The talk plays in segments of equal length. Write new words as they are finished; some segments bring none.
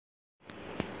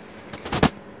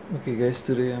Okay guys,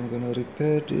 today I'm gonna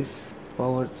repair this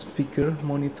powered speaker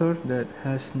monitor that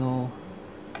has no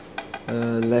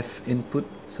left input.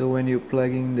 So when you're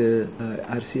plugging the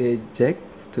RCA jack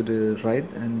to the right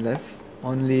and left,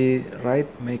 only right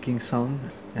making sound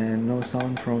and no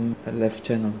sound from the left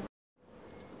channel.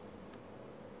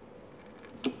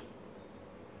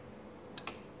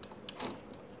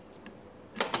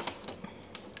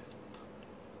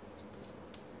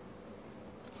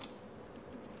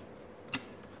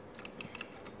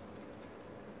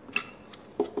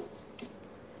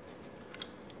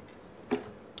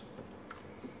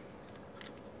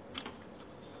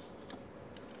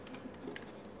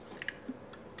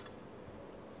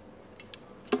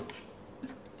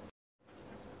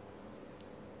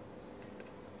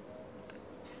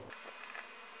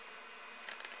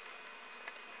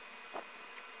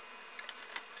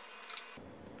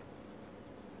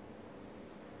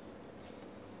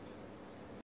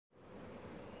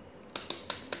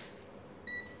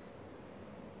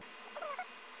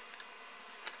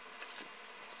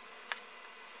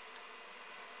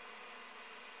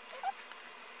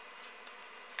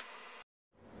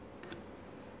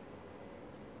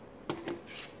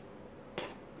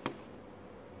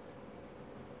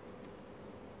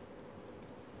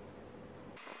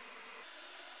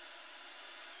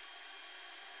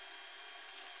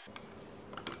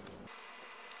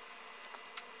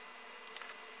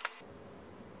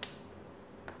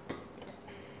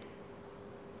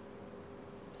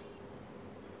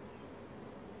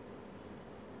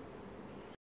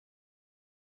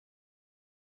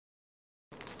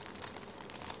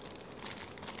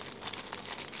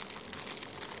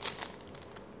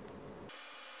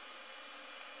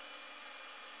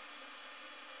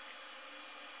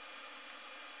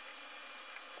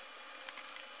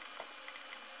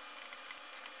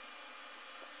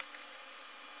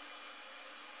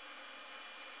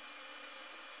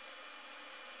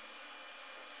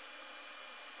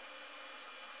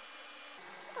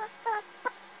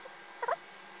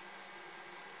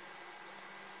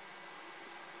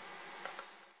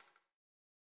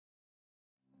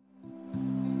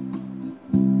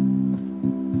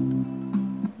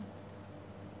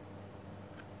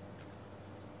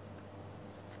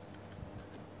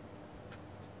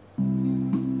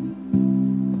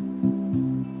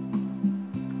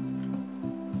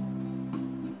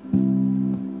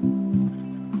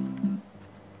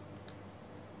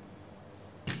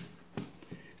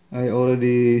 I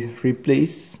already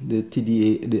replaced the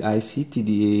IC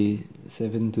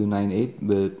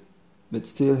TDA7298, but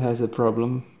still has a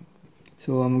problem.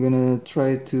 So I'm gonna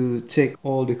try to check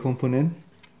all the components.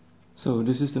 So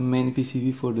this is the main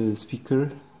PCB for the speaker.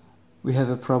 We have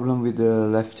a problem with the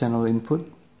left channel input.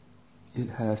 It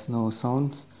has no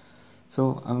sound.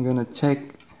 So I'm gonna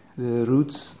check the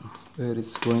routes where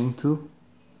it's going to.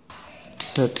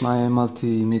 Set my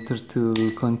multimeter to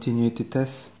continuity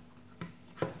test.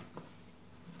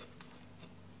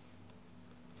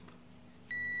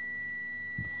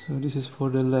 So this is for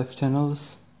the left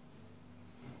channels.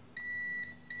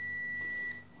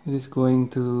 It is going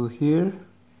to here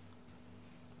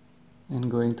and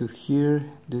going to here.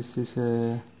 This is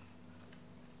a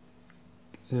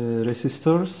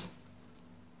resistors,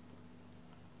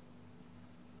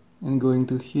 and going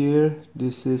to here.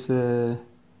 This is a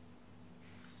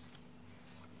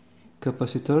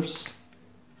capacitors,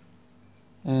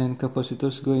 and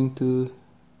capacitors going to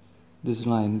this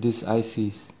line, these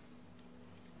ICs.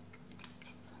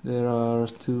 There are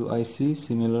two ICs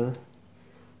similar.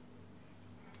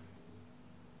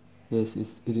 Yes,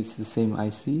 it is the same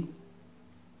IC.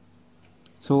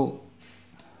 So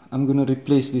I'm gonna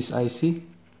replace this IC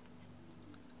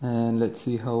and let's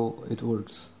see how it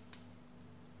works.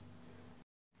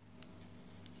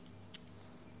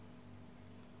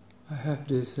 I have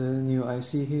this new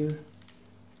IC here.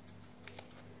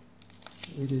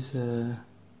 It is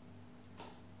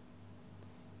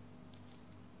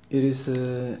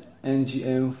a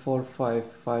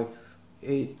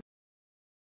NJM4558.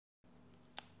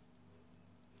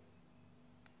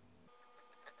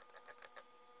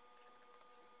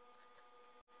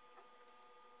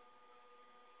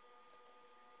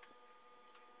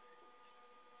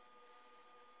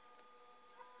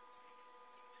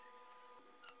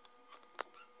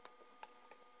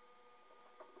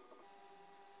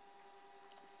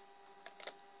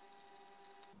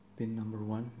 Pin number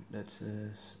 1, that's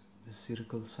the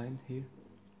circle sign here.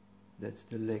 That's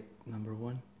the leg number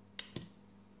 1.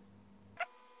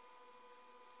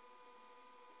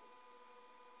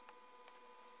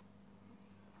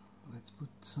 Let's put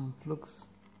some flux.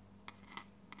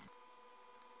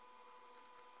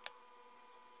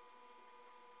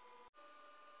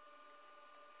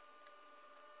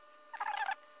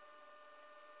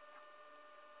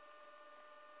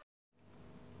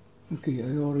 Okay,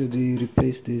 I already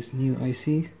replaced this new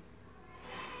IC.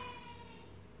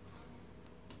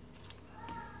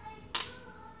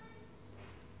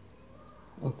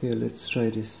 Okay, let's try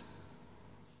this.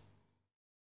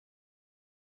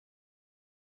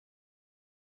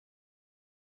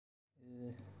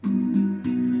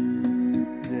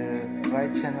 The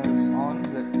right channel is on,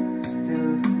 but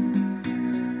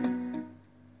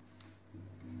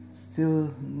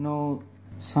still no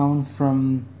sound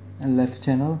from a left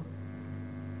channel.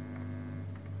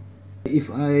 If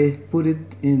I put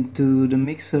it into the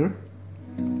mixer,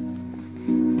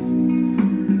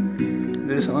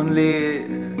 there's only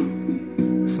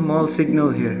a small signal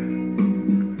here.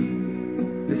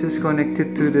 This is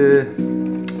connected to the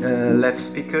left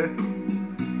speaker,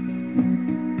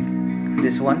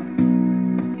 this one.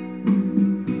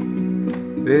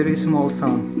 Very small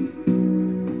sound.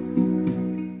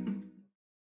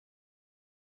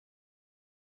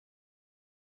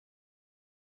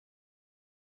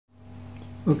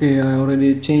 Okay, I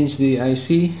already changed the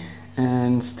IC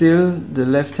and still the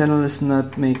left channel is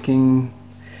not making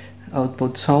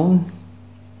output sound.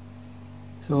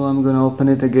 So I'm gonna open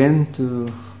it again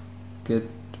to get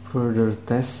further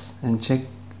tests and check.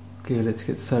 Okay, let's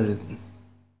get started.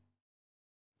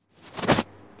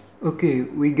 Okay,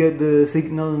 we get the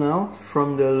signal now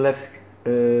from the left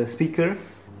speaker.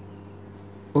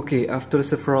 Okay, after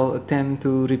several attempts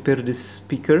to repair this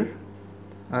speaker,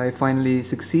 I finally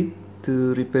succeed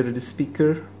to repair the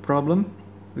speaker problem,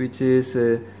 which is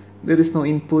there is no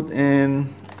input and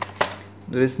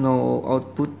there is no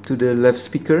output to the left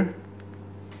speaker.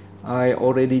 I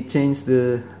already changed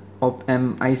the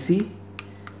op-amp IC.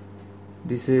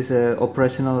 This is an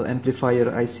operational amplifier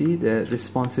IC that is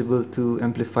responsible to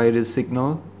amplify the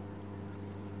signal,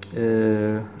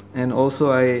 and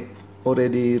also I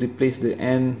already replaced the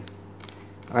N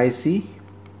IC.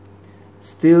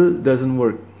 Still doesn't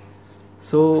work.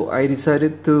 So I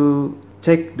decided to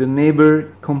check the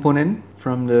neighbor component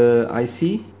from the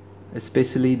IC,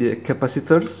 especially the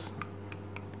capacitors,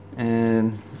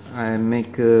 and I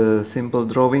make a simple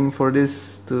drawing for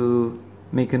this to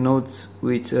make a note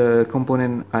which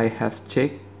component I have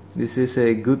checked. This is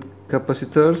a good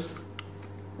capacitors,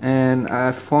 and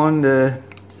I found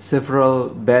several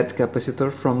bad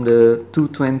capacitor from the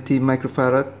 220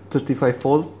 microfarad 35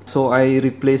 volt, so I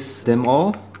replaced them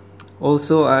all.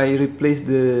 Also I replaced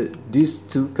these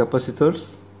two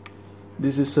capacitors.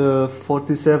 This is a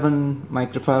 47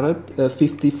 microfarad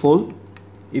 50 volt.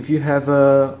 If you have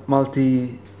a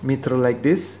multimeter like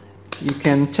this, you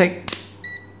can check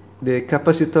the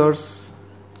capacitors.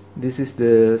 This is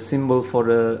the symbol for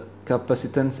the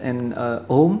capacitance, and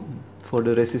ohm for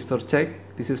the resistor check.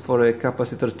 This is for a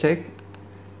capacitor check,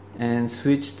 and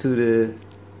switch to the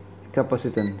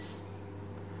capacitance.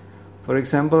 For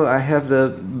example, I have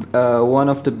the one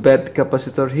of the bad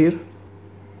capacitor here.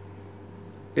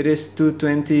 It is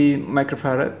 220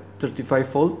 microfarad 35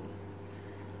 volt.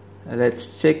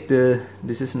 Let's check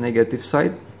this is negative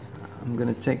side. I'm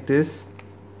gonna check this.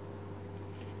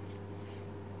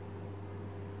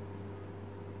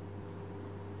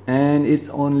 And it's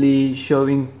only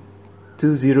showing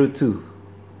 202.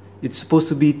 It's supposed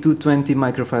to be 220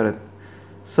 microfarad.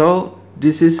 So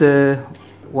this is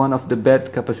one of the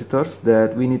bad capacitors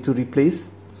that we need to replace.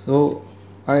 So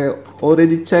I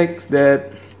already checked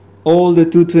that all the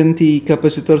 220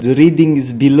 capacitors, the reading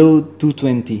is below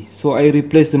 220. So I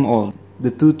replaced them all,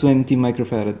 the 220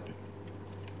 microfarad.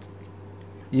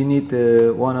 You need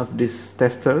one of this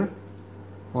tester,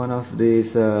 one of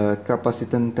this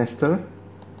capacitance tester,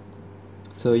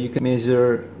 so you can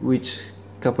measure which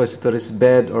capacitor is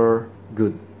bad or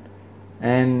good.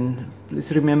 And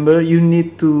please remember, you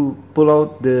need to pull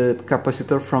out the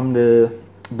capacitor from the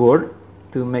board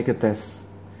to make a test.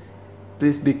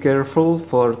 Please be careful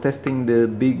for testing the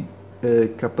big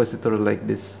capacitor like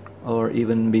this, or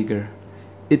even bigger.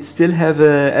 It still have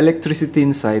electricity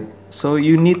inside, so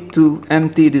you need to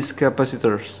empty these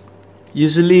capacitors.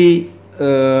 Usually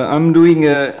I'm doing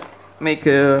make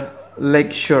a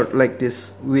leg short like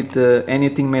this with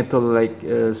anything metal like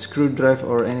a screwdriver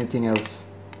or anything else.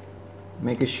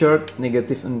 Make a short,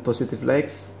 negative and positive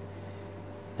legs,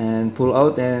 and pull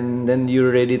out, and then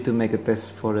you're ready to make a test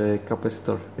for the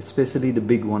capacitor, especially the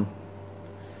big one.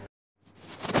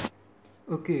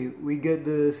 Okay, we get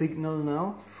the signal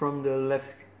now from the left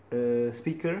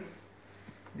speaker.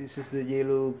 This is the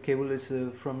yellow cable is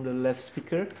from the left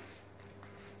speaker.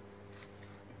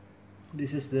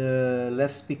 This is the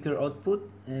left speaker output,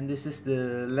 and this is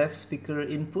the left speaker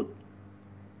input.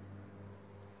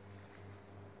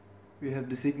 We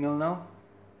have the signal now.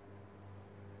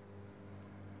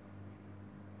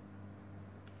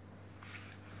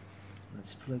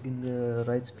 plug in the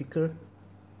right speaker.